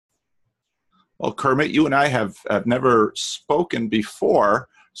Well, Kermit, you and I have never spoken before,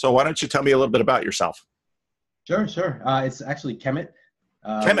 so why don't you tell me a little bit about yourself? Sure, sure. It's actually Khemit.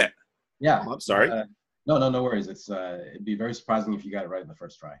 Kemet. Yeah. I'm sorry. No worries. It'd be very surprising if you got it right in the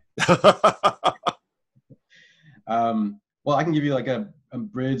first try. Well, I can give you like a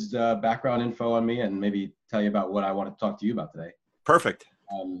abridged background info on me and maybe tell you about what I want to talk to you about today. Perfect.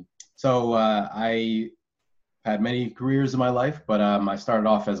 I had many careers in my life, but I started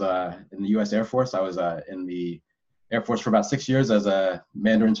off as in the U.S. Air Force. I was in the Air Force for about 6 years as a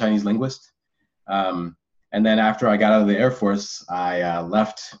Mandarin Chinese linguist. And then after I got out of the Air Force, I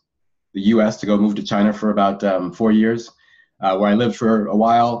left the U.S. to go move to China for about 4 years, where I lived for a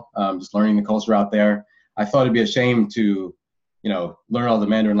while, just learning the culture out there. I thought it'd be a shame to, learn all the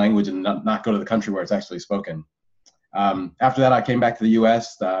Mandarin language and not go to the country where it's actually spoken. After that, I came back to the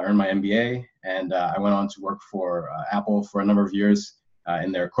U.S., earned my MBA, and I went on to work for Apple for a number of years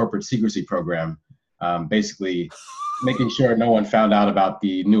in their corporate secrecy program, basically making sure no one found out about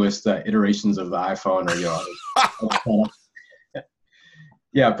the newest iterations of the iPhone or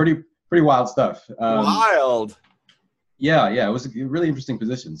yeah, pretty wild stuff. Wild. Yeah, it was a really interesting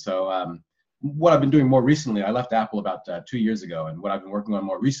position. So what I've been doing more recently, I left Apple about 2 years ago, and what I've been working on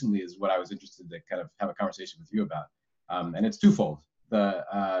more recently is what I was interested to kind of have a conversation with you about. And it's twofold.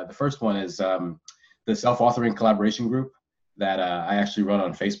 The first one is the self-authoring collaboration group that I actually run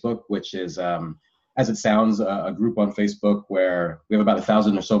on Facebook, which is, as it sounds, a group on Facebook where we have about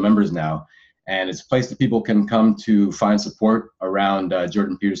 1,000 or so members now. And it's a place that people can come to find support around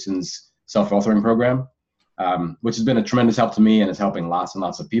Jordan Peterson's self-authoring program, which has been a tremendous help to me and is helping lots and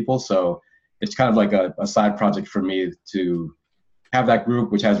lots of people. So it's kind of like a side project for me to have that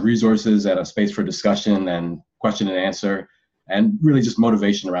group, which has resources and a space for discussion and question and answer, and really just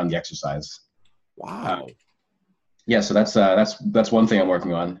motivation around the exercise. Wow. Yeah, so that's one thing I'm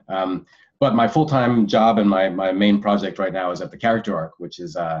working on. But my full-time job and my main project right now is at the Character Arc, which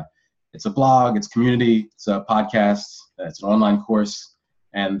is it's a blog, it's community, it's a podcast, it's an online course,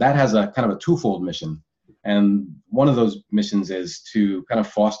 and that has a kind of a twofold mission. And one of those missions is to kind of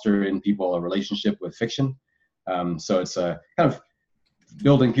foster in people a relationship with fiction. So it's a kind of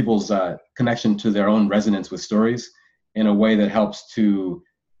building people's connection to their own resonance with stories in a way that helps to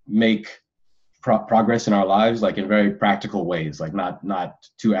make progress in our lives, like in very practical ways, like not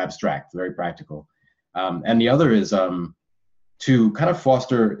too abstract, very practical. And the other is to kind of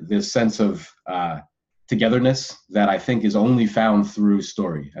foster this sense of togetherness that I think is only found through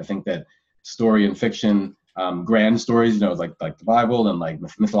story. I think that story and fiction, grand stories, like the Bible and like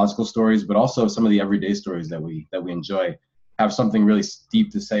mythological stories, but also some of the everyday stories that we enjoy have something really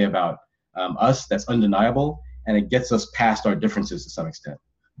deep to say about us that's undeniable, and it gets us past our differences to some extent.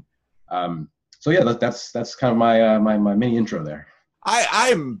 So yeah, that's kind of my mini intro there.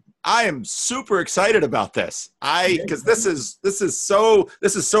 I am super excited about this. Because this is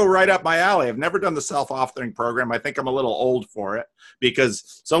so right up my alley. I've never done the self-authoring program. I think I'm a little old for it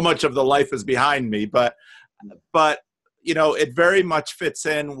because so much of the life is behind me. But it very much fits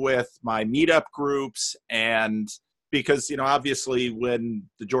in with my meetup groups, and because obviously when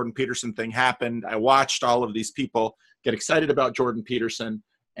the Jordan Peterson thing happened, I watched all of these people get excited about Jordan Peterson,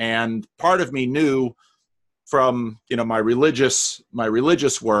 and part of me knew from my religious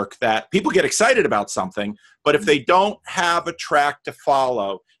work that people get excited about something, but if they don't have a track to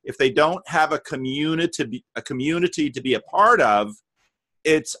follow, if they don't have a community to be a part of,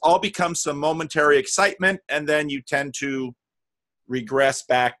 it's all becomes some momentary excitement, and then you tend to regress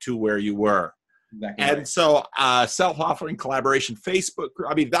back to where you were. Exactly and right. So self-authoring collaboration Facebook,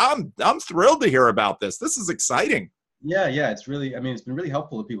 I mean, I'm thrilled to hear about this. This is exciting. Yeah, it's really, it's been really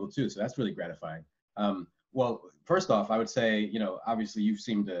helpful to people too, so that's really gratifying. Well, first off, I would say, obviously you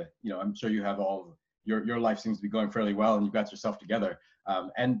seem to, I'm sure you have your life seems to be going fairly well and you've got yourself together.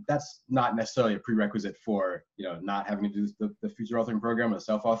 And that's not necessarily a prerequisite for, not having to do the future authoring program or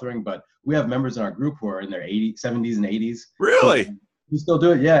self-authoring, but we have members in our group who are in their 70s and 80s. Really? Who still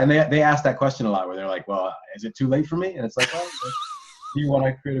do it, yeah. And they ask that question a lot where they're like, well, is it too late for me? And it's like, well, do you want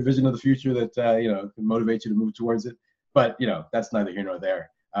to create a vision of the future that, can motivate you to move towards it? But, that's neither here nor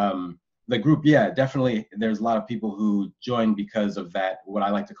there. The group, yeah, definitely. There's a lot of people who join because of that, what I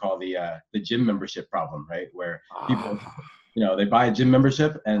like to call the gym membership problem, right? Where people, they buy a gym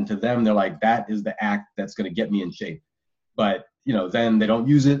membership, and to them, they're like, that is the act that's going to get me in shape. But, then they don't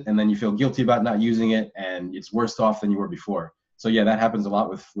use it, and then you feel guilty about not using it, and it's worse off than you were before. So yeah, that happens a lot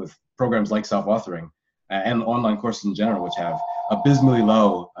with programs like self-authoring and online courses in general, which have abysmally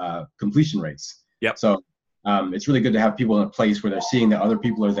low completion rates. Yep. So it's really good to have people in a place where they're seeing that other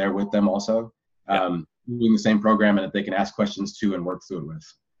people are there with them also, doing the same program, and that they can ask questions to and work through it with.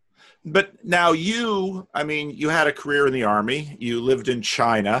 But now you, I mean, you had a career in the Army, you lived in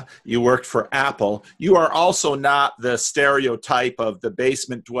China, you worked for Apple. You are also not the stereotype of the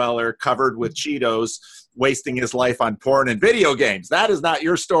basement dweller covered with Cheetos, wasting his life on porn and video games. That is not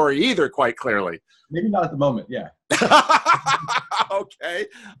your story either, quite clearly. Maybe not at the moment, yeah. Okay.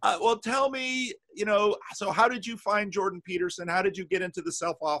 Well, tell me, you know, so how did you find Jordan Peterson? How did you get into the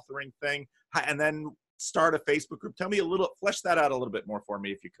self-authoring thing? And then start a Facebook group? Tell me a little, flesh that out a little bit more for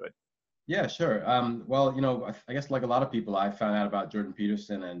me, if you could. Yeah, sure. Well, you know, I guess like a lot of people, I found out about Jordan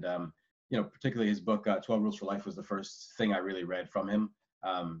Peterson, and you know, particularly his book 12 Rules for Life was the first thing I really read from him.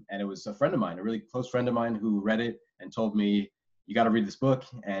 And it was a friend of mine, a really close friend of mine, who read it and told me, you got to read this book.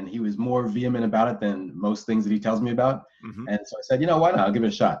 And he was more vehement about it than most things that he tells me about. Mm-hmm. And so I said, you know, why not? I'll give it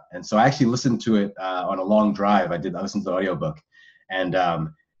a shot. And so I actually listened to it on a long drive. I listened to the audiobook, and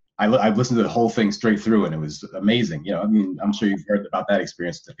I've listened to the whole thing straight through, and it was amazing. You know, I mean, I'm sure you've heard about that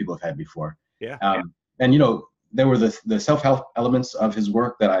experience that people have had before. Yeah. And, you know, there were the self-help elements of his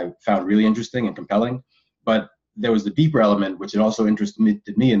work that I found really interesting and compelling, but there was the deeper element, which had also interested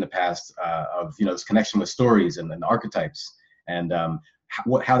me in the past, of, you know, this connection with stories and archetypes, and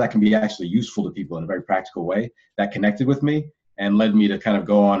how that can be actually useful to people in a very practical way. That connected with me and led me to kind of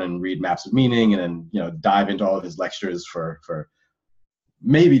go on and read Maps of Meaning, and then, you know, dive into all of his lectures for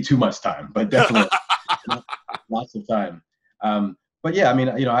maybe too much time, but definitely lots of time. But yeah, I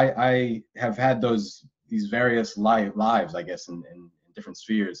mean, you know, I have had these various lives, I guess, in different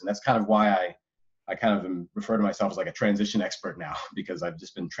spheres, and that's kind of why I kind of refer to myself as like a transition expert now, because I've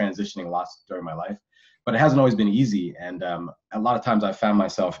just been transitioning lots during my life. But it hasn't always been easy, and a lot of times I found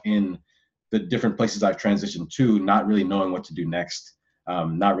myself in the different places I've transitioned to, not really knowing what to do next,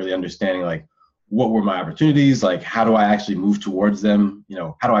 not really understanding like, what were my opportunities? Like, how do I actually move towards them? You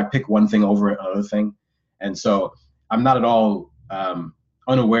know, how do I pick one thing over another thing? And so I'm not at all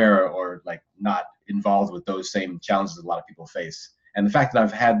unaware or like not involved with those same challenges that a lot of people face. And the fact that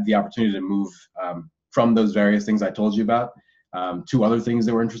I've had the opportunity to move from those various things I told you about to other things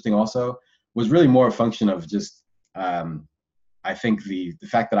that were interesting also was really more a function of just, I think the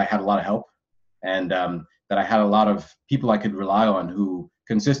fact that I had a lot of help, and that I had a lot of people I could rely on who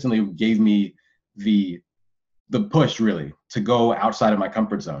consistently gave me the push really to go outside of my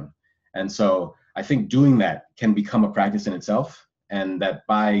comfort zone. And so I think doing that can become a practice in itself, and that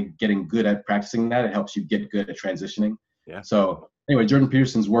by getting good at practicing that, it helps you get good at transitioning. Yeah. So anyway, Jordan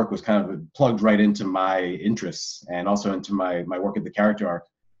Peterson's work was kind of plugged right into my interests, and also into my work at the character arc,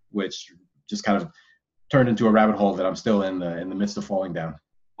 which just kind of turned into a rabbit hole that I'm still in the midst of falling down.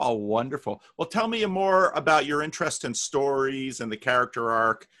 Oh, wonderful. Well, tell me more about your interest in stories and the character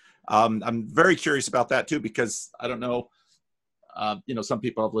arc. I'm very curious about that too, because I don't know, you know, some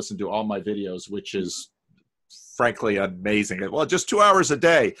people have listened to all my videos, which is frankly amazing. Well, just 2 hours a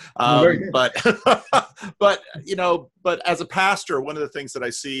day. But, but, you know, but as a pastor, one of the things that I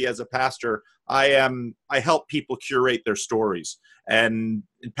see as a pastor, I help people curate their stories. And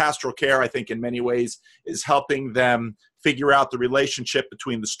in pastoral care, I think in many ways is helping them figure out the relationship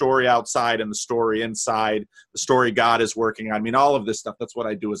between the story outside and the story inside, the story God is working on. I mean, all of this stuff, that's what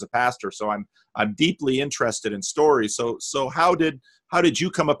I do as a pastor. So I'm deeply interested in stories. So how did you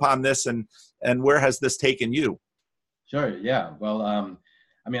come upon this, and where has this taken you? Sure. Yeah. Well,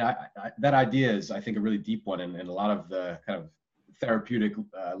 I mean, that idea is, I think, a really deep one in a lot of the kind of therapeutic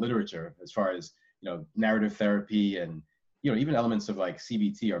literature, as far as, you know, narrative therapy, and, you know, even elements of like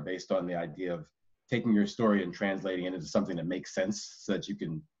CBT are based on the idea of taking your story and translating it into something that makes sense so that you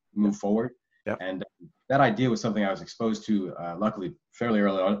can move forward. Yep. And that idea was something I was exposed to, luckily, fairly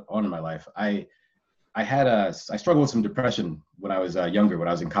early on in my life. I struggled with some depression when I was younger, when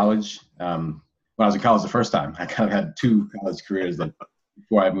I was in college. When I was in college the first time, I kind of had 2 college careers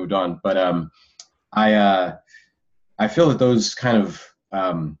before I moved on. But I feel that those kind of,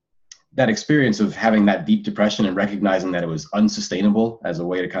 that experience of having that deep depression and recognizing that it was unsustainable as a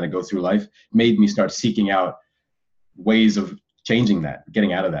way to kind of go through life made me start seeking out ways of changing that,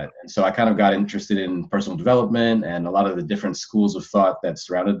 getting out of that. And so I kind of got interested in personal development and a lot of the different schools of thought that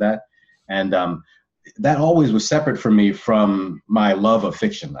surrounded that. And that always was separate for me from my love of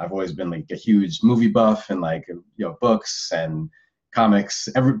fiction. I've always been like a huge movie buff, and like, you know, books and comics,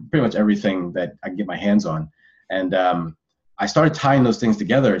 pretty much everything that I can get my hands on. And I started tying those things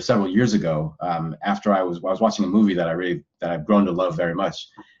together several years ago, after I was watching a movie that I've grown to love very much.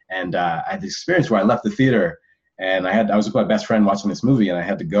 And I had this experience where I left the theater, and I was with my best friend watching this movie, and I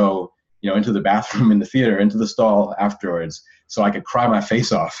had to go, you know, into the bathroom in the theater, into the stall afterwards, so I could cry my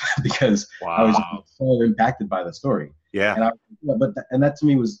face off because I was so impacted by the story. Yeah. And that to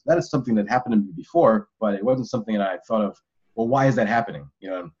me that is something that happened to me before, but it wasn't something that I thought of, well, why is that happening? You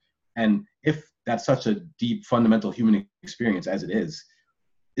know, And if that's such a deep, fundamental human experience as it is,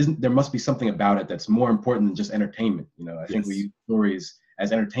 there must be something about it that's more important than just entertainment. You know, I think we use stories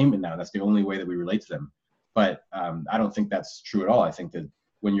as entertainment now. That's the only way that we relate to them. But I don't think that's true at all. I think that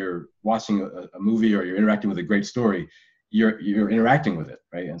when you're watching a movie or you're interacting with a great story, you're interacting with it,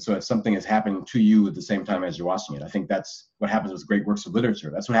 right? And so it's something that's happening to you at the same time as you're watching it. I think that's what happens with great works of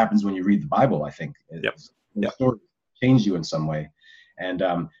literature. That's what happens when you read the Bible, I think. The stories change you in some way. And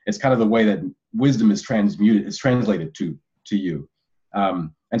it's kind of the way that wisdom is translated to you.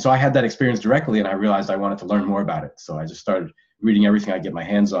 And so I had that experience directly, and I realized I wanted to learn more about it. So I just started reading everything I get my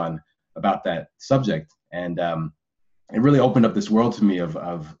hands on about that subject. And it really opened up this world to me of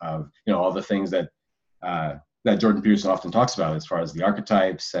all the things that Jordan Peterson often talks about, as far as the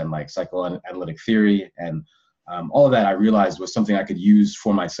archetypes and like psychoanalytic theory, and all of that I realized was something I could use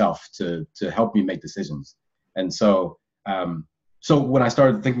for myself to help me make decisions. And so when I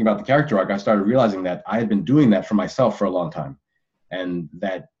started thinking about the character arc, I started realizing that I had been doing that for myself for a long time, and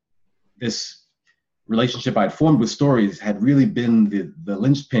that this relationship I'd formed with stories had really been the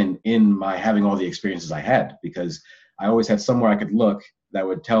linchpin in my having all the experiences I had, because I always had somewhere I could look that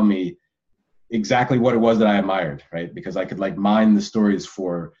would tell me exactly what it was that I admired, right? Because I could like mine the stories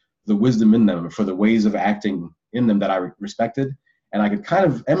for the wisdom in them, for the ways of acting in them that I respected, and I could kind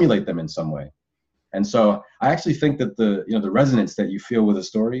of emulate them in some way. And so I actually think that the resonance that you feel with a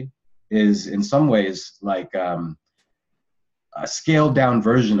story is in some ways like a scaled down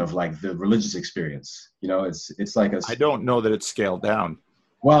version of like the religious experience. You know, it's like I don't know that it's scaled down.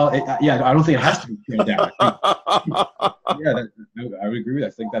 Well, I don't think it has to be scaled down. I would agree with that.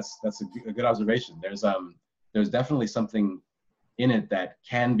 I think that's a good observation. There's definitely something in it that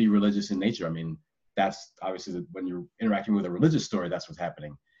can be religious in nature. I mean, that's obviously when you're interacting with a religious story, that's what's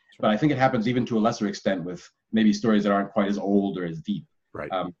happening. But I think it happens even to a lesser extent with maybe stories that aren't quite as old or as deep, right?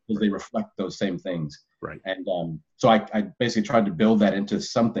 Because they reflect those same things, right? And so I basically tried to build that into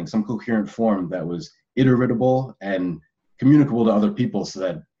some coherent form that was iteratable and communicable to other people, so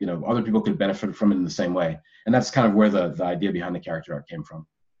that other people could benefit from it in the same way. And that's kind of where the idea behind the character arc came from.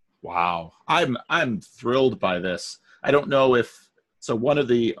 Wow, I'm thrilled by this. I don't know if so.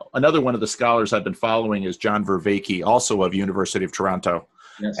 Another one of the scholars I've been following is John Vervaeke, also of University of Toronto.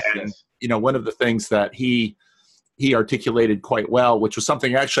 Yes, and one of the things that he articulated quite well, which was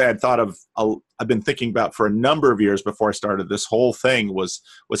something actually I'd thought of, I've been thinking about for a number of years before I started this whole thing, was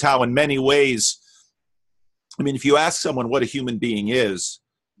how in many ways, I mean, if you ask someone what a human being is,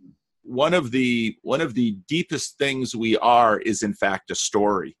 one of the deepest things we are is in fact a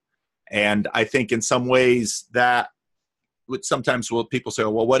story. And I think in some ways that sometimes people say,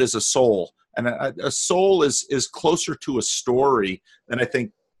 well, what is a soul? And a soul is closer to a story than I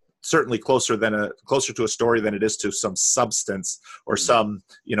think, certainly closer to a story than it is to some substance or some,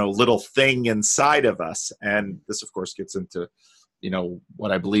 little thing inside of us. And this, of course, gets into,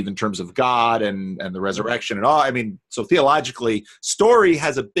 what I believe in terms of God and the resurrection and all. I mean, so theologically, story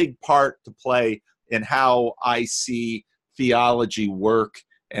has a big part to play in how I see theology work,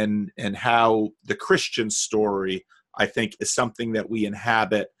 and how the Christian story, I think, is something that we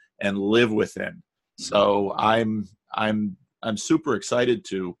inhabit and live within. So I'm super excited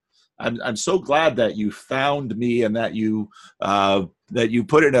to. I'm so glad that you found me, and that you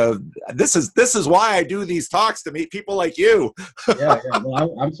put in this is why I do these talks, to meet people like you. Yeah.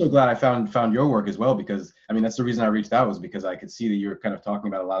 Well, I'm so glad I found your work as well, because I mean that's the reason I reached out, was because I could see that you're kind of talking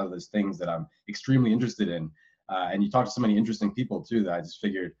about a lot of those things that I'm extremely interested in, and you talk to so many interesting people too that I just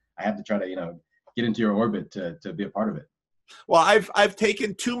figured I had to try to get into your orbit to be a part of it. Well, I've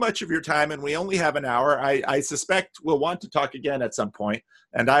taken too much of your time, and we only have an hour. I suspect we'll want to talk again at some point,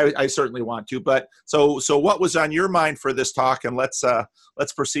 and I certainly want to. But so what was on your mind for this talk, and let's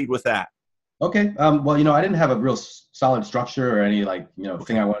proceed with that. Okay. Well, I didn't have a real solid structure or any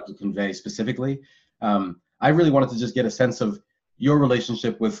thing I wanted to convey specifically. I really wanted to just get a sense of your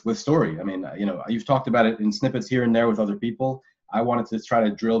relationship with story. I mean, you've talked about it in snippets here and there with other people. I wanted to try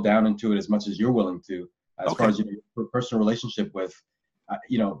to drill down into it as much as you're willing to. As far as your personal relationship with,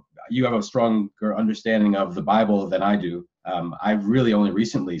 you have a stronger understanding of the Bible than I do. I've really only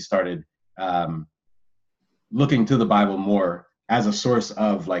recently started looking to the Bible more as a source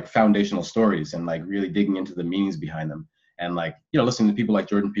of foundational stories, and really digging into the meanings behind them, and listening to people like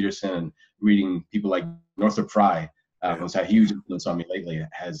Jordan Peterson and reading people like Northrup Fry, who's had a huge influence on me lately,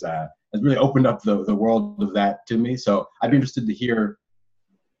 has really opened up the world of that to me. So I'd be interested to hear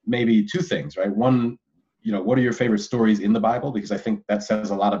maybe two things, right? One, what are your favorite stories in the Bible? Because I think that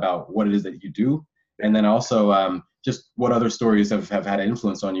says a lot about what it is that you do. And then also just what other stories have had an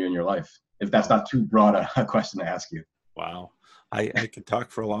influence on you in your life, if that's not too broad a question to ask you. Wow. I could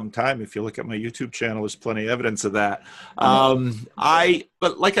talk for a long time. If you look at my YouTube channel, there's plenty of evidence of that. Yeah.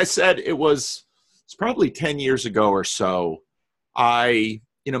 But like I said, it's probably 10 years ago or so.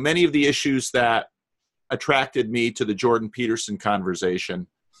 Many of the issues that attracted me to the Jordan Peterson conversation,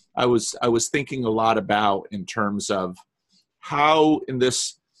 I was thinking a lot about in terms of how in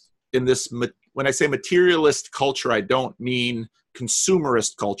this, when I say materialist culture, I don't mean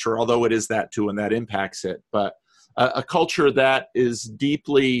consumerist culture, although it is that too, and that impacts it, but a culture that is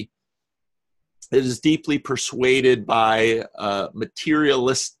deeply persuaded by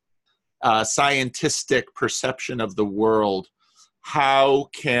materialist, scientistic perception of the world. How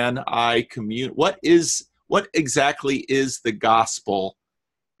can I what exactly is the gospel,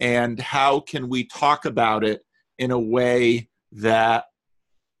 and how can we talk about it in a way that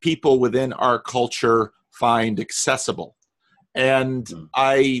people within our culture find accessible? And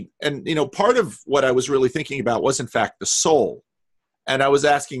part of what I was really thinking about was in fact the soul. And I was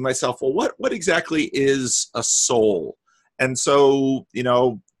asking myself, well, what exactly is a soul? And so,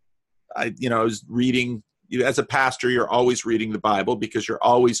 I was reading, as a pastor, you're always reading the Bible because you're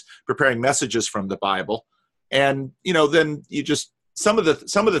always preparing messages from the Bible. And, then you just, some of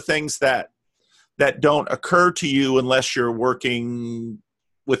the things that don't occur to you unless you're working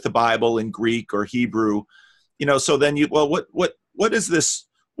with the Bible in Greek or Hebrew, so then what is this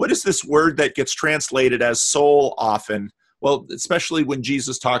word that gets translated as soul often? Well, especially when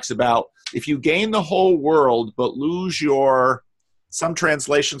Jesus talks about if you gain the whole world but lose some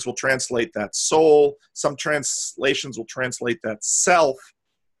translations will translate that soul, some translations will translate that self,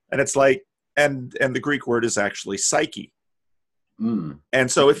 and it's like, and the Greek word is actually psyche.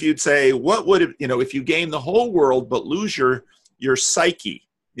 And so if you'd say, what would it, if you gain the whole world but lose your psyche,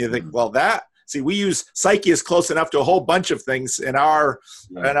 you think, well, we use psyche is close enough to a whole bunch of things in our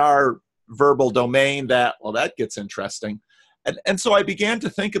verbal domain that gets interesting. And so I began to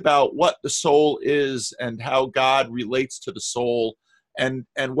think about what the soul is and how God relates to the soul, and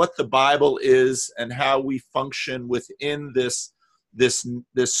what the Bible is and how we function within this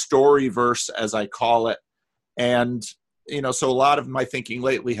story verse, as I call it. And so a lot of my thinking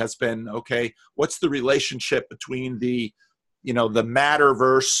lately has been, okay, what's the relationship between the matter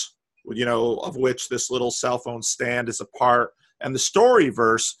verse, of which this little cell phone stand is a part, and the story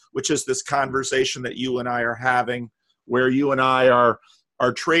verse, which is this conversation that you and I are having, where you and I are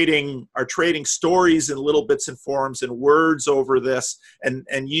trading stories in little bits and forms and words over this,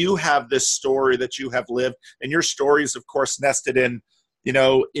 and you have this story that you have lived, and your story is of course nested in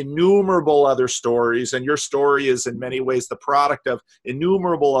innumerable other stories, and your story is in many ways the product of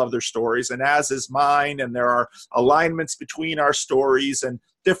innumerable other stories, and as is mine, and there are alignments between our stories and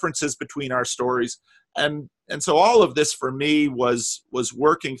differences between our stories. And so all of this for me was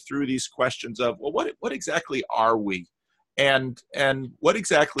working through these questions of, well, what exactly are we? And what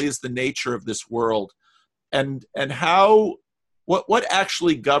exactly is the nature of this world? And how, what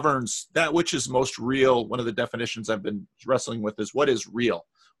actually governs that which is most real? One of the definitions I've been wrestling with is, what is real?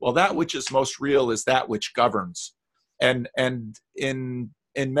 Well, that which is most real is that which governs. And in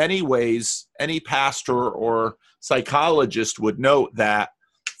many ways, any pastor or psychologist would note that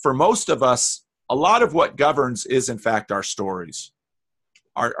for most of us, a lot of what governs is in fact our stories.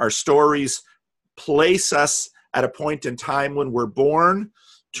 Our stories place us at a point in time when we're born,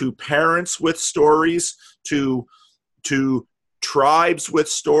 to parents with stories, to tribes with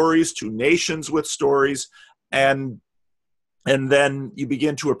stories, to nations with stories, and then you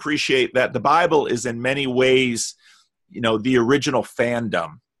begin to appreciate that the Bible is in many ways, the original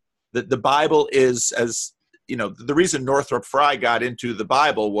fandom. That the Bible is, as the reason Northrup Fry got into the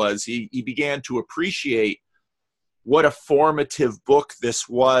Bible was he began to appreciate what a formative book this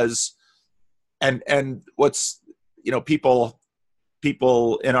was, and what's people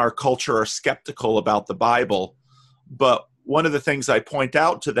in our culture are skeptical about the Bible, but one of the things I point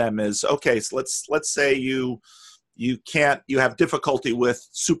out to them is, okay, so let's say you have difficulty with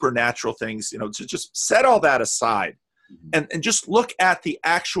supernatural things, to just set all that aside, and just look at the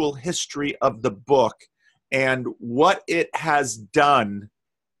actual history of the book and what it has done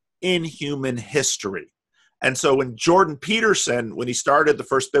in human history. And so when Jordan Peterson, when he started the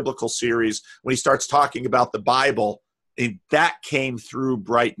First Biblical Series, when he starts talking about the Bible, that came through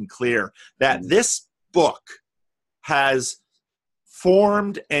bright and clear, that this book has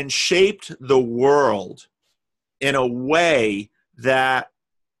formed and shaped the world in a way that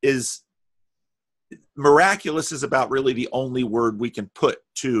is miraculous, is about really the only word we can put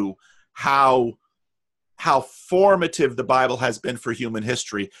to how formative the Bible has been for human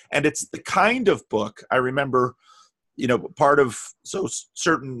history. And it's the kind of book, I remember,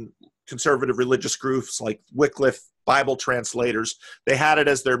 certain conservative religious groups like Wycliffe Bible translators, they had it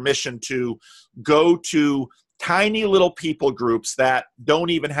as their mission to go to tiny little people groups that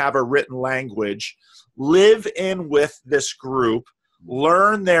don't even have a written language, live in with this group,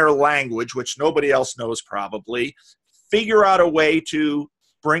 learn their language, which nobody else knows probably, figure out a way to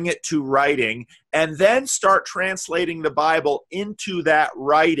bring it to writing, and then start translating the Bible into that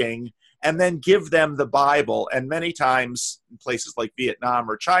writing, and then give them the Bible. And many times in places like Vietnam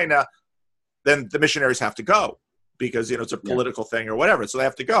or China, then the missionaries have to go because, you know, it's a political thing or whatever. So they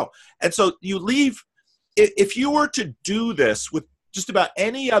have to go. And so you leave, if you were to do this with just about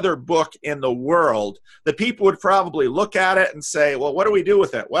any other book in the world, the people would probably look at it and say, well, what do we do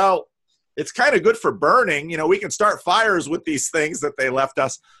with it? Well, it's kind of good for burning. You know, we can start fires with these things that they left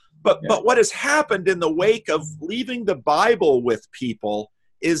us. But what has happened in the wake of leaving the Bible with people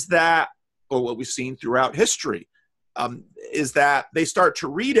is that, or what we've seen throughout history, is that they start to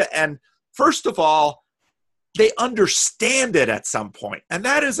read it. And first of all, they understand it at some point. And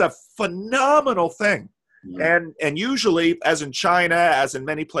that is a phenomenal thing. And usually, as in China, as in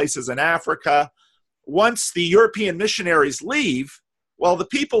many places in Africa, once the European missionaries leave, well, the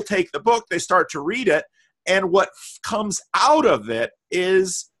people take the book, they start to read it, and what comes out of it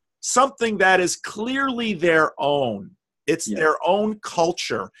is something that is clearly their own. It's their own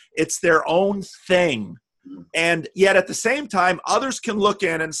culture. It's their own thing. And yet at the same time, others can look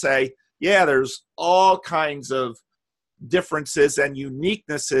in and say, yeah, there's all kinds of differences and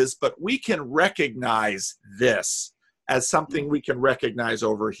uniquenesses, but we can recognize this as something we can recognize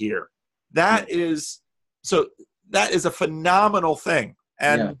over here. That is a phenomenal thing.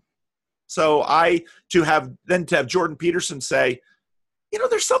 And so to have Jordan Peterson say, you know,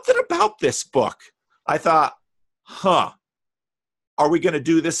 there's something about this book. I thought, are we going to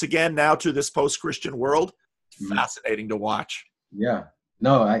do this again now to this post-Christian world? Fascinating to watch. Yeah.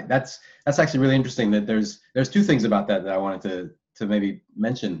 No, that's actually really interesting. That there's two things about that I wanted to maybe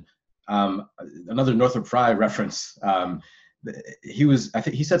mention. Another Northrup Fry reference. I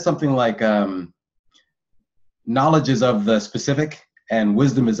think he said something like, knowledge is of the specific and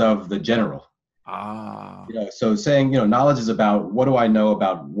wisdom is of the general. You know, so saying, you know, knowledge is about what do I know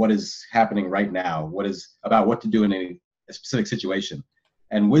about what is happening right now, what is about what to do in a specific situation,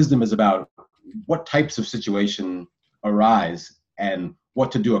 and wisdom is about what types of situation arise and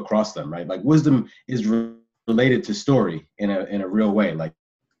what to do across them, right? Like wisdom is related to story in a real way. Like,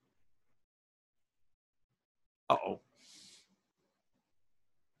 oh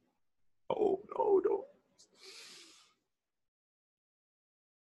no.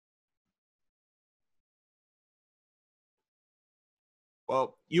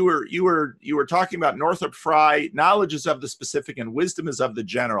 Well, you were talking about Northrup Fry. Knowledge is of the specific, and wisdom is of the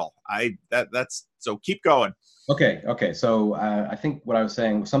general. That's so. Keep going. Okay. So I think what I was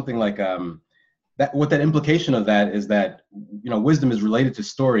saying was something like that. What that implication of that is that, you know, wisdom is related to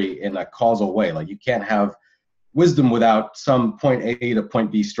story in a causal way. Like you can't have wisdom without some point A to point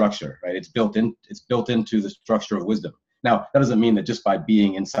B structure, right? It's built into the structure of wisdom. Now that doesn't mean that just by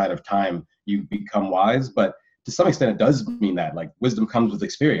being inside of time you become wise, but to some extent, it does mean that, like, wisdom comes with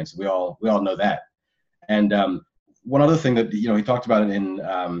experience. We all know that. And one other thing that, you know, he talked about it in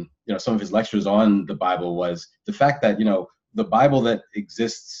you know, some of his lectures on the Bible was the fact that, you know, the Bible that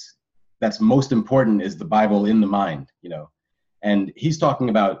exists that's most important is the Bible in the mind. You know, and he's talking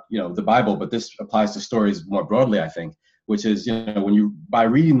about, you know, the Bible, but this applies to stories more broadly, I think, which is, you know, by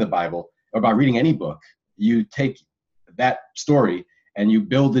reading the Bible or by reading any book, you take that story and you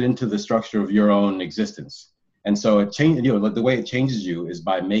build it into the structure of your own existence. And so it changes, you know, the way it changes you is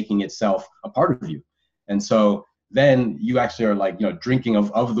by making itself a part of you. And so then you actually are, like, you know, drinking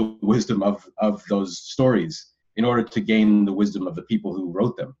of the wisdom of those stories in order to gain the wisdom of the people who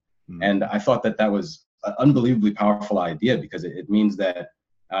wrote them. And I thought that was an unbelievably powerful idea, because it means that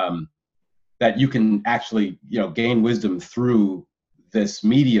that you can actually, you know, gain wisdom through this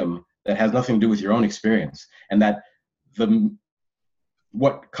medium that has nothing to do with your own experience. And that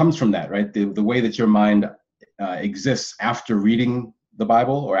what comes from that, right? The way that your mind exists after reading the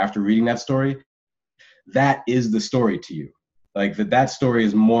Bible or after reading that story, that is the story to you. Like that story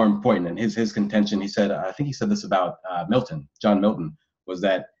is more important. And his contention, he said, I think he said this about John Milton, was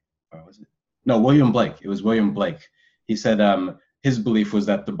that, William Blake. It was William Blake. He said his belief was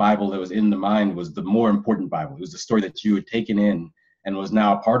that the Bible that was in the mind was the more important Bible. It was the story that you had taken in and was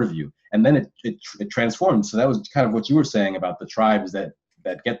now a part of you. And then it transformed. So that was kind of what you were saying about the tribes that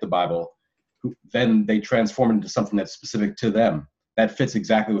get the Bible. Then they transform it into something that's specific to them. That fits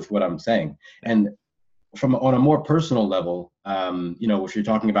exactly with what I'm saying. And from on a more personal level, you know, if you're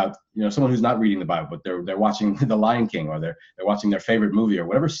talking about, you know, someone who's not reading the Bible, but they're watching The Lion King, or they're watching their favorite movie, or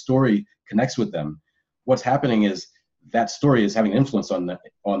whatever story connects with them, what's happening is that story is having an influence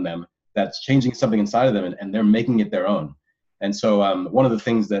on them that's changing something inside of them, and they're making it their own. And so one of the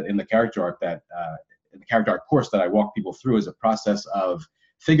things that in the character arc in the character arc course that I walk people through is a process of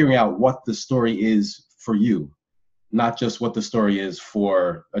figuring out what the story is for you, not just what the story is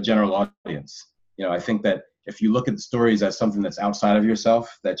for a general audience. You know, I think that if you look at the stories as something that's outside of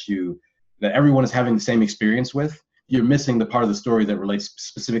yourself, that everyone is having the same experience with, you're missing the part of the story that relates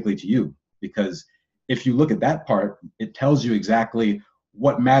specifically to you. Because if you look at that part, it tells you exactly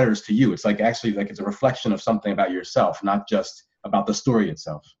what matters to you. It's like actually like it's a reflection of something about yourself, not just about the story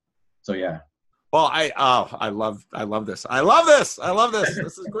itself. So yeah. Well, I love this. I love this.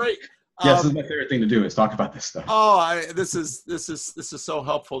 This is great. Yes, this is my favorite thing to do, is talk about this stuff. This is so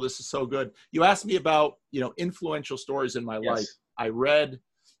helpful. This is so good. You asked me about, you know, influential stories in my life.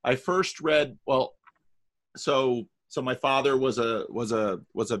 I first read, well, so my father was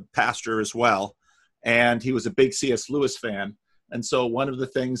a pastor as well, and he was a big C.S. Lewis fan. And so one of the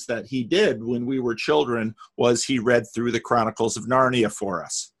things that he did when we were children was he read through the Chronicles of Narnia for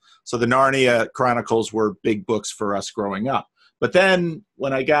us. So the Narnia Chronicles were big books for us growing up. But then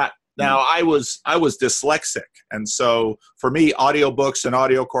when I was dyslexic. And so for me, audiobooks and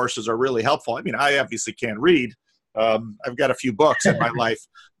audio courses are really helpful. I mean, I obviously can't read. I've got a few books in my life.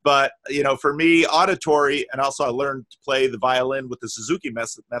 But, you know, for me, auditory, and also I learned to play the violin with the Suzuki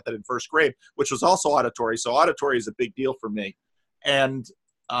method in first grade, which was also auditory. So auditory is a big deal for me. And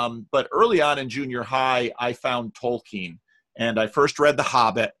but early on in junior high, I found Tolkien. And I first read The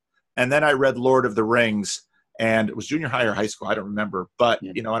Hobbit, and then I read Lord of the Rings. And it was junior high or high school, I don't remember. But,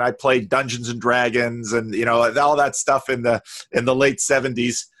 you know, and I played Dungeons and Dragons and, you know, all that stuff in the late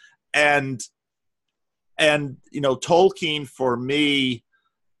 70s. And, you know, Tolkien for me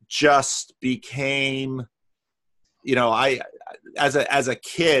just became, you know, as a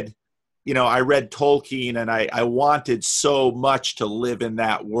kid, you know, I read Tolkien and I wanted so much to live in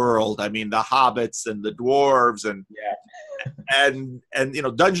that world. I mean, the hobbits and the dwarves and you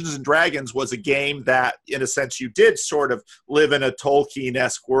know, Dungeons and Dragons was a game that, in a sense, you did sort of live in a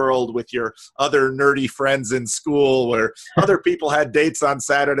Tolkien-esque world with your other nerdy friends in school, where other people had dates on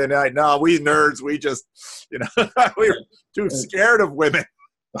Saturday night. No, we nerds, we just, you know, we were too scared of women.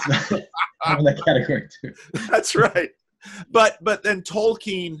 I'm in that category too. That's right. But then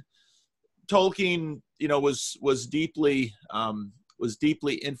Tolkien, you know, was deeply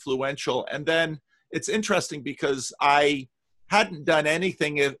influential. And then it's interesting because I hadn't done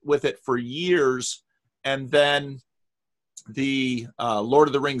anything with it for years. And then the Lord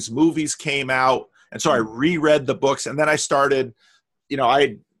of the Rings movies came out. And so I reread the books. And then I started, you know,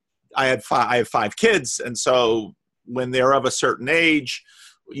 I have 5 kids. And so when they're of a certain age,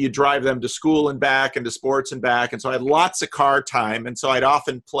 you drive them to school and back and to sports and back. And so I had lots of car time. And so I'd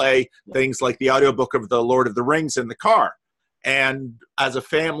often play things like the audiobook of the Lord of the Rings in the car. And as a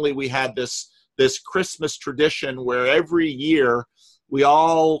family, we had this Christmas tradition where every year we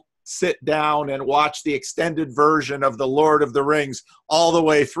all sit down and watch the extended version of the Lord of the Rings all the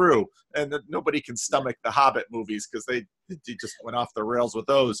way through. And nobody can stomach the Hobbit movies because they just went off the rails with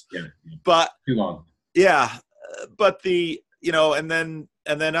those. Yeah. But too long. Yeah. But you know, and then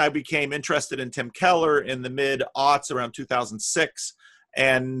I became interested in Tim Keller in the mid-aughts around 2006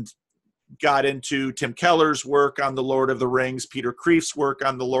 and got into Tim Keller's work on the Lord of the Rings, Peter Kreeft's work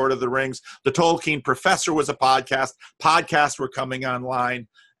on the Lord of the Rings. The Tolkien Professor was a podcast. Podcasts were coming online.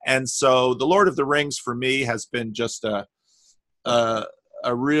 And so the Lord of the Rings for me has been just a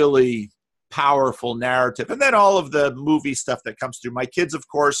really powerful narrative. And then all of the movie stuff that comes through. My kids, of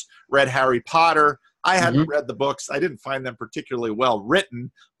course, read Harry Potter. I hadn't read the books. I didn't find them particularly well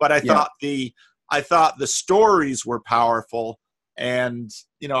written, but I thought the stories were powerful. And,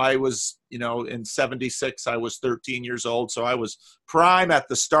 you know, I was, you know, in 76, I was 13 years old. So I was prime at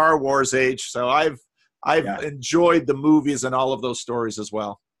the Star Wars age. So I've enjoyed the movies and all of those stories as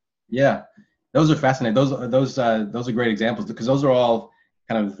well. Yeah, those are fascinating. Those are great examples, because those are all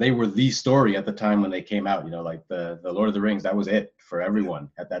kind of, they were the story at the time when they came out, you know, like the Lord of the Rings, that was it for everyone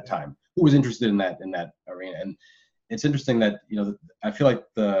at that time who was interested in that arena. And it's interesting that, you know, I feel like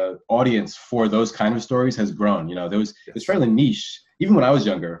the audience for those kind of stories has grown. You know, it was fairly niche. Even when I was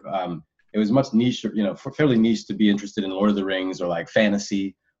younger, it was much niche, you know, fairly niche to be interested in Lord of the Rings or like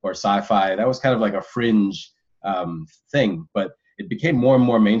fantasy or sci-fi. That was kind of like a fringe thing, but it became more and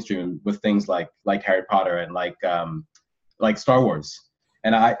more mainstream with things like Harry Potter and like Star Wars.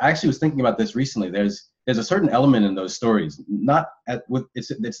 And I actually was thinking about this recently. There's there's a certain element in those stories, not at with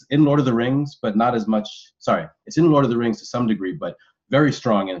it's in Lord of the Rings, but not as much. Sorry, it's in Lord of the Rings to some degree, but very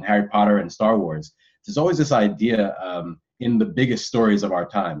strong in Harry Potter and Star Wars. There's always this idea in the biggest stories of our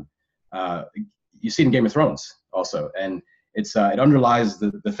time. You see it in Game of Thrones also, and it underlies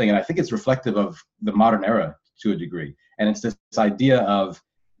the thing, and I think it's reflective of the modern era to a degree. And it's this idea of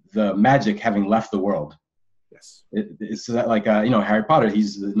the magic having left the world. Yes. It's like Harry Potter.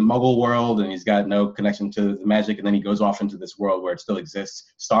 He's in the Muggle world, and he's got no connection to the magic, and then he goes off into this world where it still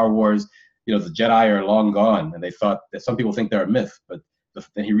exists. Star Wars, the Jedi are long gone, and they thought that some people think they're a myth, but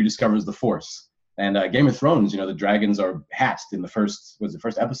then he rediscovers the Force. And Game of Thrones, the dragons are hatched in the first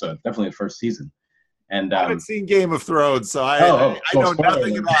episode, definitely the first season. And I haven't seen Game of Thrones, so I know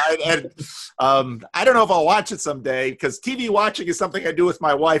nothing about it. And I don't know if I'll watch it someday, because TV watching is something I do with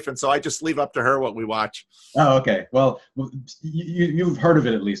my wife, and so I just leave up to her what we watch. Oh, okay. Well, you've heard of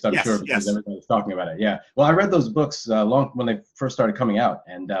it at least, I'm sure, because everybody's talking about it. Yeah. Well, I read those books long when they first started coming out,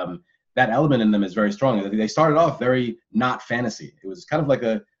 and that element in them is very strong. They started off very not fantasy. It was kind of like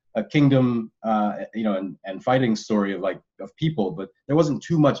a kingdom, and fighting story of people, but there wasn't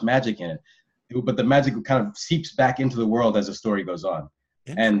too much magic in it. But the magic kind of seeps back into the world as the story goes on.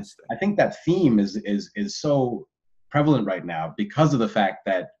 And I think that theme is so prevalent right now because of the fact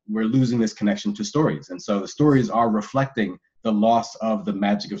that we're losing this connection to stories. And so the stories are reflecting the loss of the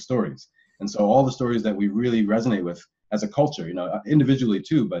magic of stories. And so all the stories that we really resonate with as a culture, individually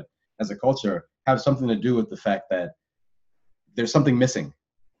too, but as a culture, have something to do with the fact that there's something missing,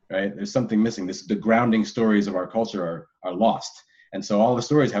 right? There's something missing. The grounding stories of our culture are lost. And so all the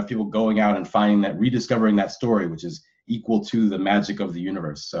stories have people going out and rediscovering that story, which is equal to the magic of the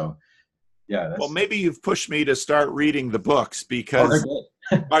universe. So, yeah. Well, maybe you've pushed me to start reading the books, because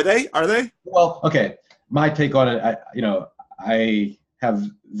are they? Well, okay. My take on it,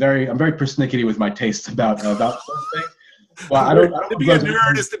 I'm very persnickety with my taste about something. Well, I don't to be a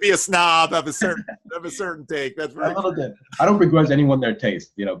nerd is to be a snob of a certain take. That's right. A little bit. I don't begrudge anyone their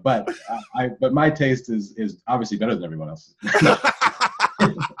taste, but my taste is obviously better than everyone else's.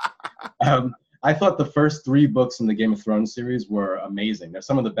 I thought the first 3 books in the Game of Thrones series were amazing. They're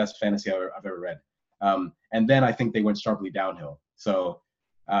some of the best fantasy I've ever read. And then I think they went sharply downhill. So,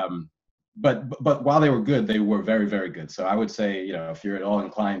 but while they were good, they were very, very good. So I would say, if you're at all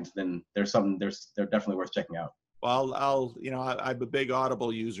inclined, then they're definitely worth checking out. Well, I'm a big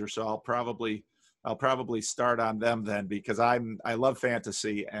Audible user, so I'll probably start on them then, because I love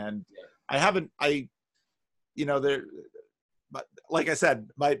fantasy, and but like I said,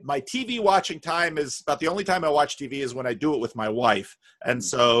 my TV watching time is about the only time I watch TV is when I do it with my wife. And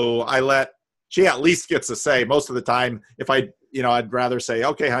so she at least gets a say. Most of the time, if I'd rather say,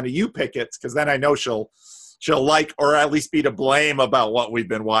 okay, honey, you pick it, because then I know she'll like, or at least be to blame about what we've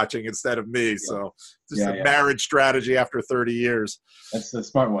been watching instead of me. Yeah. So just a marriage strategy after 30 years. That's the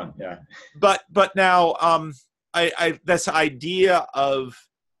smart one. Yeah. But now I this idea of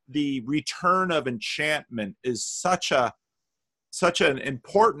the return of enchantment is such an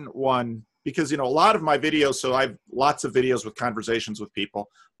important one, because, a lot of my videos, so I have lots of videos with conversations with people,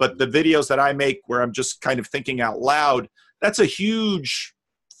 but the videos that I make where I'm just kind of thinking out loud, that's a huge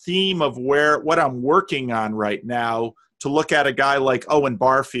theme of what I'm working on right now, to look at a guy like Owen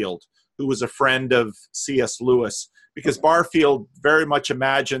Barfield, who was a friend of C.S. Lewis, because Barfield very much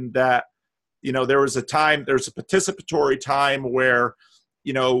imagined that, there was a participatory time where,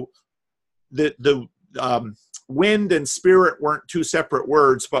 the wind and spirit weren't 2 separate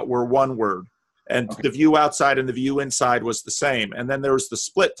words, but were one word. And the view outside and the view inside was the same. And then there was the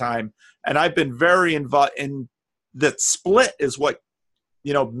split time. And I've been very involved in that. Split is what,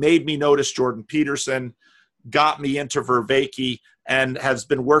 made me notice Jordan Peterson, got me into Vervaeke, and has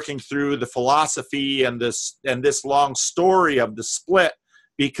been working through the philosophy and this long story of the split,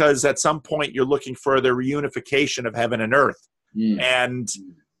 because at some point you're looking for the reunification of heaven and earth.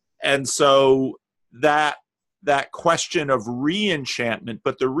 And so that question of re-enchantment,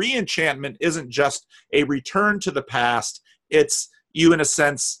 but the re-enchantment isn't just a return to the past. It's you, in a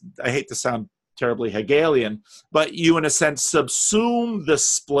sense, I hate to sound terribly Hegelian, but you, in a sense, subsume the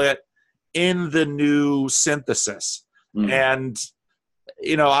split in the new synthesis. And,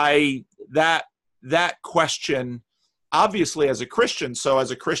 that question, obviously, as a Christian, so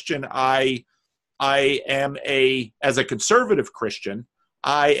as a Christian, I am as a conservative Christian,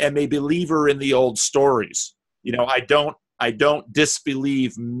 I am a believer in the old stories. I don't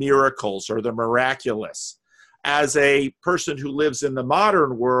disbelieve miracles or the miraculous. As a person who lives in the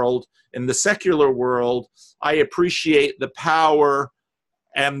modern world, in the secular world, I appreciate the power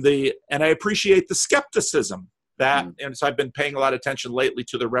and I appreciate the skepticism that, and so I've been paying a lot of attention lately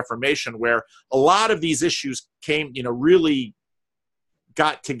to the Reformation, where a lot of these issues came, really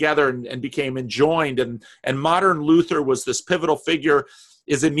got together and became enjoined, and modern Luther was this pivotal figure,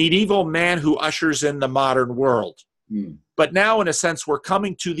 is a medieval man who ushers in the modern world. But now, in a sense, we're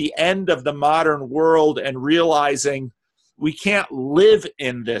coming to the end of the modern world and realizing we can't live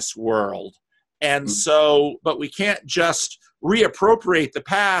in this world. And so, but we can't just reappropriate the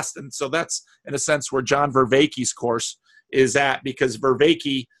past. And so that's, in a sense, where John Vervaeke's course is at, because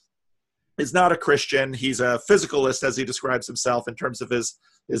Vervaeke is not a Christian. He's a physicalist, as he describes himself in terms of his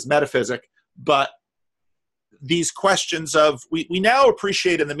metaphysic. But these questions of, we now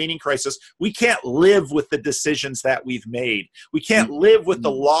appreciate in the meaning crisis, we can't live with the decisions that we've made. We can't live with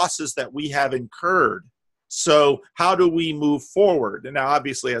the losses that we have incurred. So how do we move forward? And now,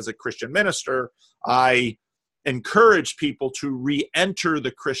 obviously, as a Christian minister, I encourage people to re-enter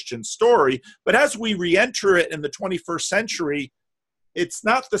the Christian story. But as we re-enter it in the 21st century, it's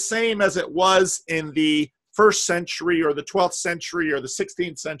not the same as it was in the 1st century or the 12th century or the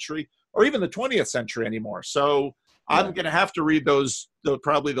 16th century or even the 20th century anymore. So I'm going to have to read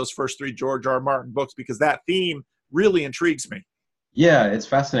probably those first 3 George R. R. Martin books, because that theme really intrigues me. Yeah, it's a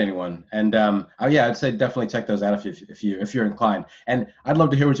fascinating one, and I'd say definitely check those out if you're inclined. And I'd love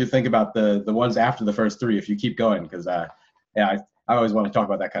to hear what you think about the ones after the first 3, if you keep going, because I always want to talk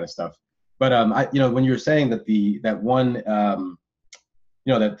about that kind of stuff. But when you were saying that that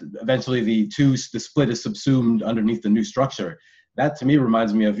eventually the split is subsumed underneath the new structure, that to me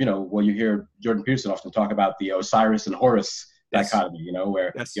reminds me of you hear Jordan Peterson often talk about the Osiris and Horus dichotomy,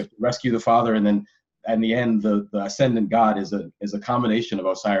 where you have to rescue the father, and then in the end, the ascendant god is a combination of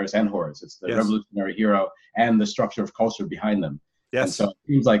Osiris and Horus. It's the revolutionary hero and the structure of culture behind them. Yes. And so it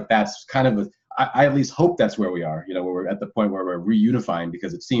seems like that's kind of I at least hope that's where we are. Where we're at the point where we're reunifying,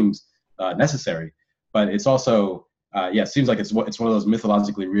 because it seems necessary. But it's also it seems like it's one of those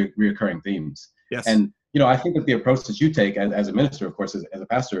mythologically reoccurring themes. Yes. And I think that the approach that you take as a minister, of course, as a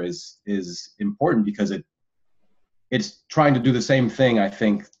pastor, is important, because it's trying to do the same thing, I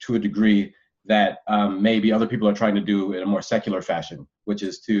think, to a degree that maybe other people are trying to do in a more secular fashion, which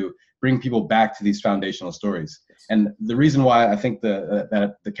is to bring people back to these foundational stories. And the reason why I think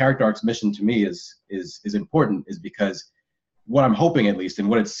that the character arc's mission to me is important is because what I'm hoping, at least, and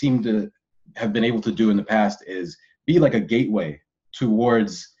what it seemed to have been able to do in the past, is be like a gateway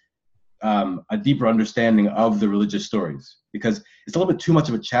towards a deeper understanding of the religious stories. Because it's a little bit too much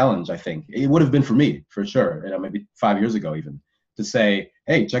of a challenge, I think. It would have been for me, for sure, maybe 5 years ago even, to say,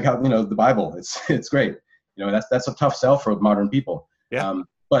 hey, check out the Bible. It's great. That's a tough sell for modern people. Yeah.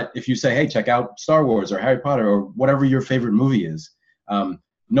 But if you say, hey, check out Star Wars or Harry Potter or whatever your favorite movie is,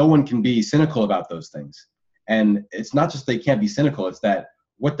 no one can be cynical about those things. And it's not just they can't be cynical, it's that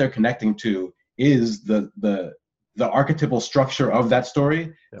what they're connecting to is the archetypal structure of that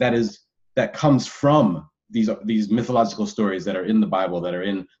story that comes from these mythological stories that are in the Bible, that are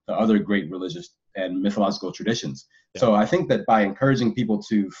in the other great religious and mythological traditions. Yeah. So I think that by encouraging people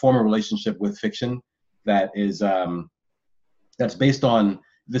to form a relationship with fiction that is that's based on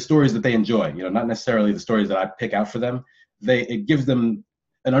the stories that they enjoy, not necessarily the stories that I pick out for them, it gives them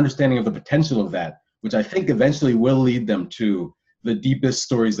an understanding of the potential of that, which I think eventually will lead them to the deepest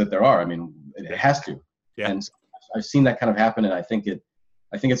stories that there are. I mean, it has to. Yeah. And I've seen that kind of happen, and I think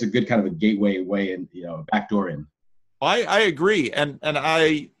it's a good kind of a gateway way, and a backdoor in. I agree, and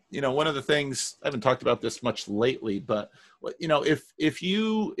I. One of the things, I haven't talked about this much lately, but if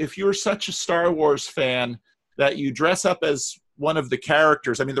you're such a Star Wars fan that you dress up as one of the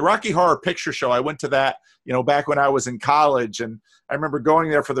characters, I mean, the Rocky Horror Picture Show, I went to that, back when I was in college, and I remember going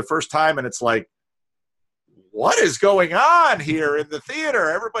there for the first time, and it's like, what is going on here in the theater?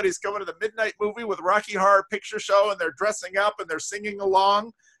 Everybody's going to the midnight movie with Rocky Horror Picture Show, and they're dressing up and they're singing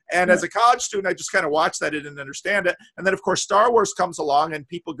along. And as a college student, I just kind of watched that. I didn't understand it. And then, of course, Star Wars comes along, and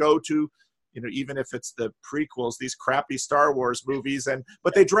people go to, even if it's the prequels, these crappy Star Wars movies,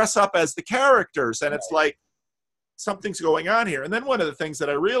 but they dress up as the characters, and it's like something's going on here. And then one of the things that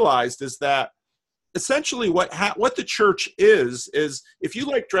I realized is that essentially what the church is if you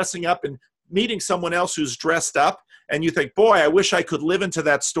like dressing up and meeting someone else who's dressed up, and you think, boy, I wish I could live into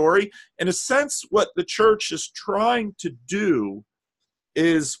that story. In a sense, what the church is trying to do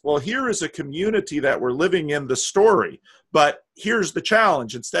is, well, here is a community that we're living in the story, but here's the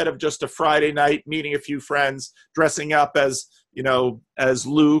challenge. Instead of just a Friday night meeting a few friends, dressing up as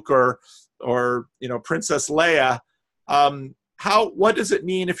Luke or Princess Leia, what does it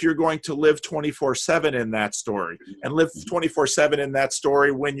mean if you're going to live 24/7 in that story, and live 24/7 in that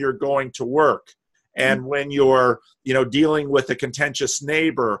story when you're going to work, and when you're, dealing with a contentious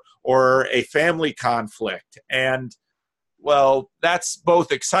neighbor or a family conflict. And well, that's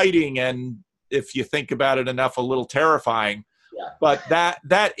both exciting and, if you think about it enough, a little terrifying. Yeah. But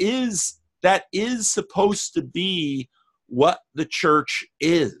that is supposed to be what the church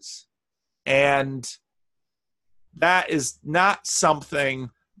is. And that is not something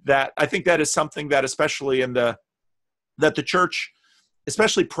that, I think that is something that, especially that the church,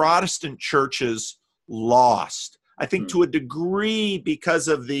 especially Protestant churches, lost. I think to a degree because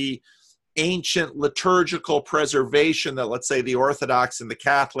of the ancient liturgical preservation that, let's say, the Orthodox and the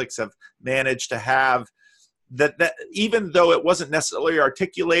Catholics have managed to have, that even though it wasn't necessarily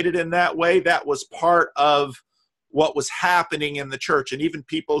articulated in that way, that was part of what was happening in the church. And even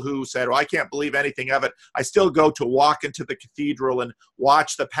people who said, well, I can't believe anything of it, I still go to walk into the cathedral and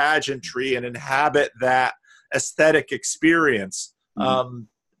watch the pageantry and inhabit that aesthetic experience.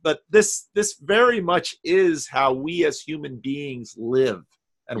 But this very much is how we as human beings live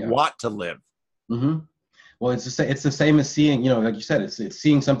and want to live. Well, it's the same as seeing, like you said, it's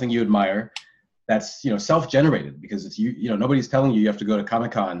seeing something you admire that's, self-generated, because it's nobody's telling you have to go to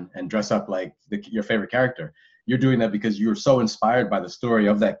Comicon and dress up like your favorite character. You're doing that because you're so inspired by the story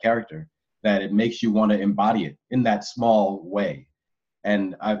of that character that it makes you want to embody it in that small way.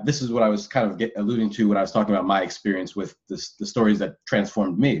 And this is what I was kind of alluding to when I was talking about my experience with the stories that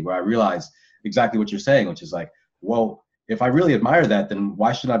transformed me, where I realized exactly what you're saying, which is like, well, if I really admire that, then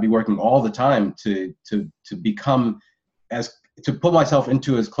why should I be working all the time to become to put myself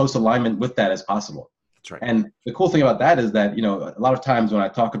into as close alignment with that as possible? That's right. And the cool thing about that is that, a lot of times when I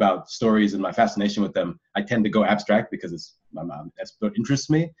talk about stories and my fascination with them, I tend to go abstract because that's what interests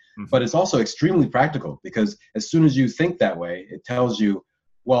me. But it's also extremely practical, because as soon as you think that way, it tells you,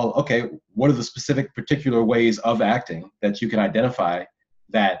 well, okay, what are the specific particular ways of acting that you can identify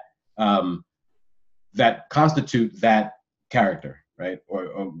that that constitute that character, right? Or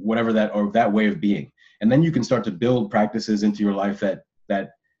whatever that way of being. And then you can start to build practices into your life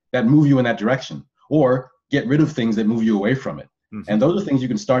that move you in that direction, or get rid of things that move you away from it. And those are things you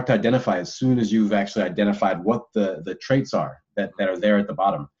can start to identify as soon as you've actually identified what the traits are that are there at the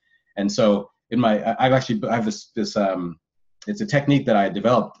bottom. And so I have this it's a technique that I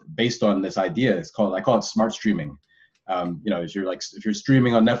developed based on this idea. I call it smart streaming. If you're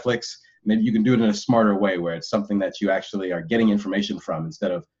streaming on Netflix, maybe you can do it in a smarter way, where it's something that you actually are getting information from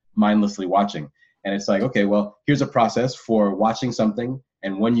instead of mindlessly watching. And it's like, okay, well, here's a process for watching something,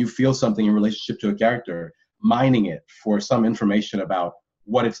 and when you feel something in relationship to a character, mining it for some information about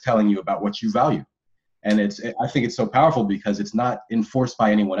what it's telling you about what you value. And I think it's so powerful because it's not enforced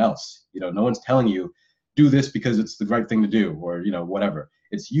by anyone else. No one's telling you, do this because it's the right thing to do, or, whatever.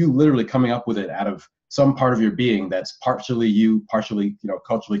 It's you literally coming up with it out of some part of your being that's partially you, partially,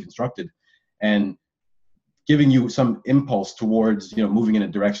 culturally constructed, and giving you some impulse towards, moving in a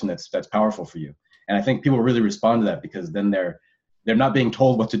direction that's powerful for you. And I think people really respond to that, because then they're not being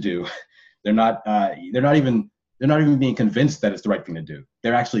told what to do. They're not even being convinced that it's the right thing to do.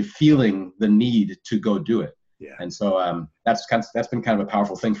 They're actually feeling the need to go do it. Yeah. And so that's been kind of a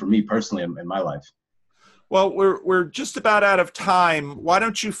powerful thing for me personally in my life. Well, we're just about out of time. Why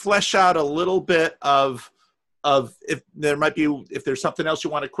don't you flesh out a little bit of if there's something else you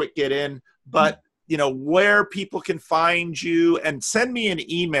want to quick get in, but where people can find you, and send me an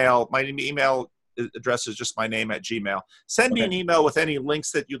email. My email address is just my name at Gmail. Send me an email with any links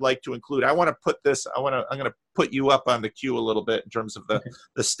that you'd like to include. I'm going to put you up on the queue a little bit in terms of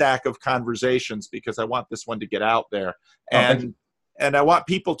the stack of conversations, because I want this one to get out there. And I want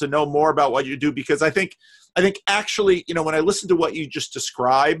people to know more about what you do, because I think actually, when I listen to what you just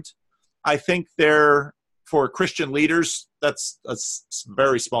described, I think for Christian leaders, that's a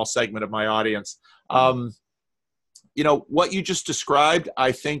very small segment of my audience. What you just described,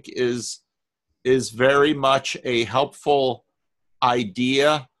 I think is very much a helpful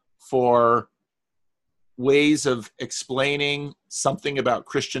idea for ways of explaining something about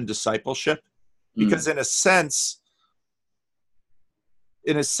Christian discipleship, because in a sense,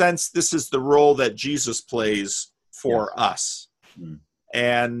 this is the role that Jesus plays for us.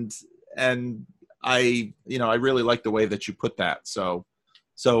 And I really like the way that you put that. So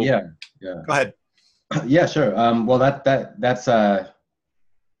yeah. Go ahead. Yeah, sure. Well,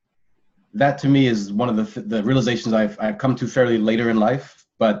 that to me is one of the realizations I've come to fairly later in life,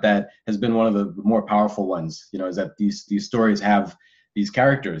 but that has been one of the more powerful ones. Is that these stories have these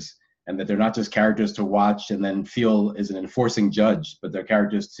characters, and that they're not just characters to watch and then feel as an enforcing judge, but they're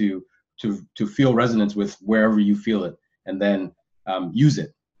characters to feel resonance with wherever you feel it, and then use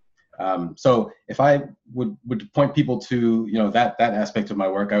it. So if I would point people to that aspect of my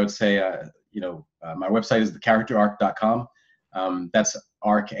work, I would say my website is thecharacterarc.com. That's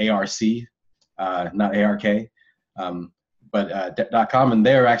arc, A-R-C, not A-R-K. .com, and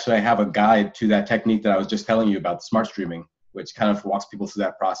there actually I have a guide to that technique that I was just telling you about, smart streaming, which kind of walks people through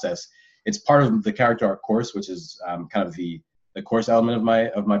that process. It's part of the character arc course, which is kind of the course element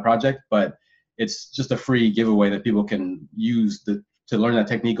of my project, but it's just a free giveaway that people can use to learn that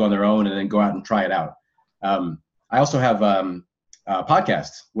technique on their own and then go out and try it out. I also have a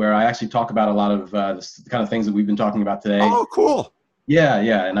podcast where I actually talk about a lot of the kind of things that we've been talking about today. Oh, cool.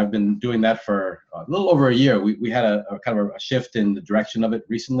 Yeah, and I've been doing that for a little over a year. We had a kind of a shift in the direction of it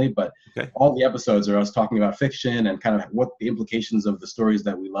recently, but all the episodes are us talking about fiction and kind of what the implications of the stories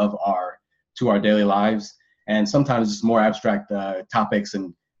that we love are to our daily lives, and sometimes just more abstract topics.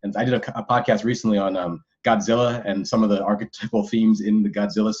 And I did a podcast recently on Godzilla and some of the archetypal themes in the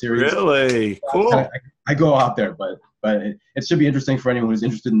Godzilla series. Really? Cool. I go out there, but it should be interesting for anyone who's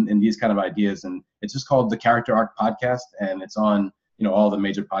interested in these kind of ideas. And it's just called the Character Arc Podcast, and it's on all the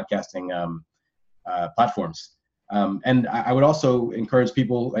major podcasting platforms. And I would also encourage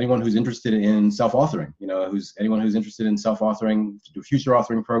people, anyone who's interested in self-authoring, anyone who's interested in self-authoring, to do a future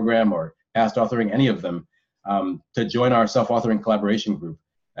authoring program or past authoring, any of them, to join our self-authoring collaboration group.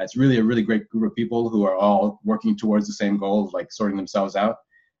 It's really a really great group of people who are all working towards the same goal of like sorting themselves out.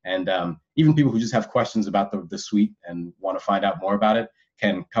 And even people who just have questions about the suite and want to find out more about it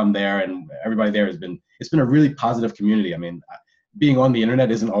can come there. And everybody there it's been a really positive community. I mean, being on the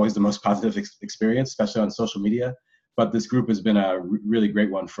internet isn't always the most positive experience, especially on social media, but this group has been a really great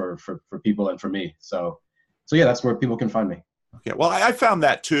one for people and for me. So yeah, that's where people can find me. Okay. Well, I found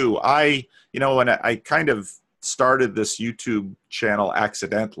that too. When I kind of started this YouTube channel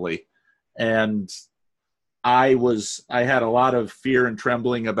accidentally, and I had a lot of fear and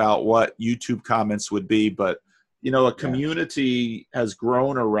trembling about what YouTube comments would be, but a community has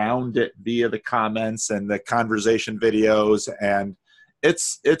grown around it via the comments and the conversation videos, and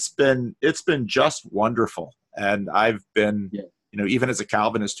it's been just wonderful. And I've been, even as a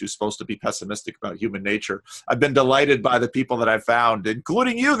Calvinist who's supposed to be pessimistic about human nature, I've been delighted by the people that I've found,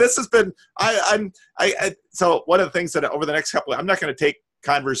 including you. This has been, so one of the things that over the next I'm not going to take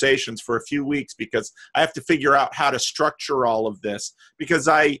conversations for a few weeks because I have to figure out how to structure all of this, because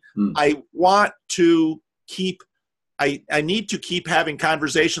I want to keep, I need to keep having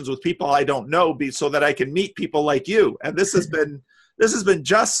conversations with people I don't know so that I can meet people like you. And this has been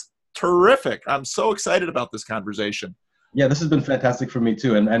just terrific. I'm so excited about this conversation. Yeah, this has been fantastic for me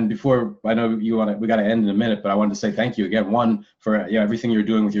too. And before, I know we got to end in a minute, but I wanted to say thank you again, one, for everything you're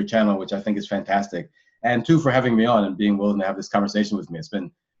doing with your channel, which I think is fantastic. And two, for having me on and being willing to have this conversation with me. It's been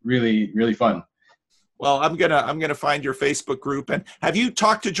really, really fun. Well, I'm gonna find your Facebook group. And have you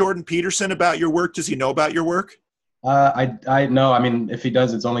talked to Jordan Peterson about your work? Does he know about your work? I know. I mean, if he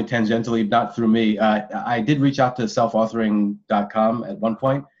does, it's only tangentially, not through me. I did reach out to selfauthoring.com at one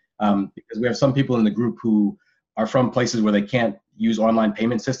point because we have some people in the group who are from places where they can't use online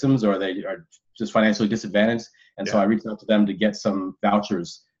payment systems, or they are just financially disadvantaged. And so I reached out to them to get some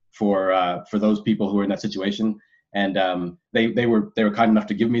vouchers for those people who are in that situation. And they were kind enough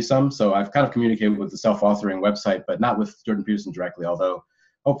to give me some. So I've kind of communicated with the self-authoring website, but not with Jordan Peterson directly, although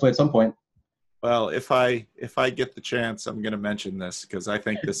hopefully at some point. Well, if I get the chance, I'm going to mention this, because I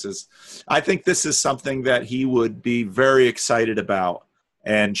think this is something that he would be very excited about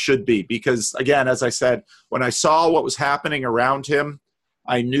and should be, because again, as I said, when I saw what was happening around him,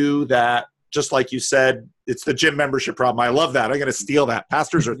 I knew that, just like you said, it's the gym membership problem. I love that. I'm going to steal that.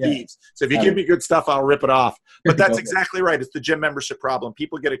 Pastors are thieves. So if you give me good stuff, I'll rip it off. But that's exactly right. It's the gym membership problem.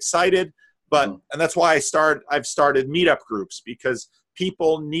 People get excited, and that's why I've started meetup groups, because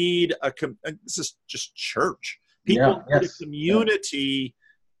people need this is just church. People need a community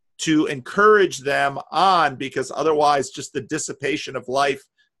to encourage them on, because otherwise just the dissipation of life,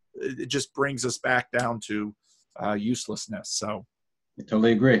 it just brings us back down to uselessness. So I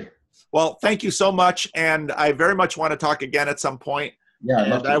totally agree. Well, thank you so much. And I very much want to talk again at some point.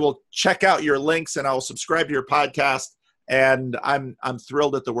 Yeah, and I will check out your links and I'll subscribe to your podcast. And I'm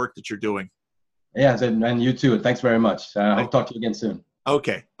thrilled at the work that you're doing. Yeah, and you too. Thanks very much. I'll talk to you again soon.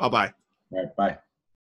 Okay. Bye-bye. All right. Bye.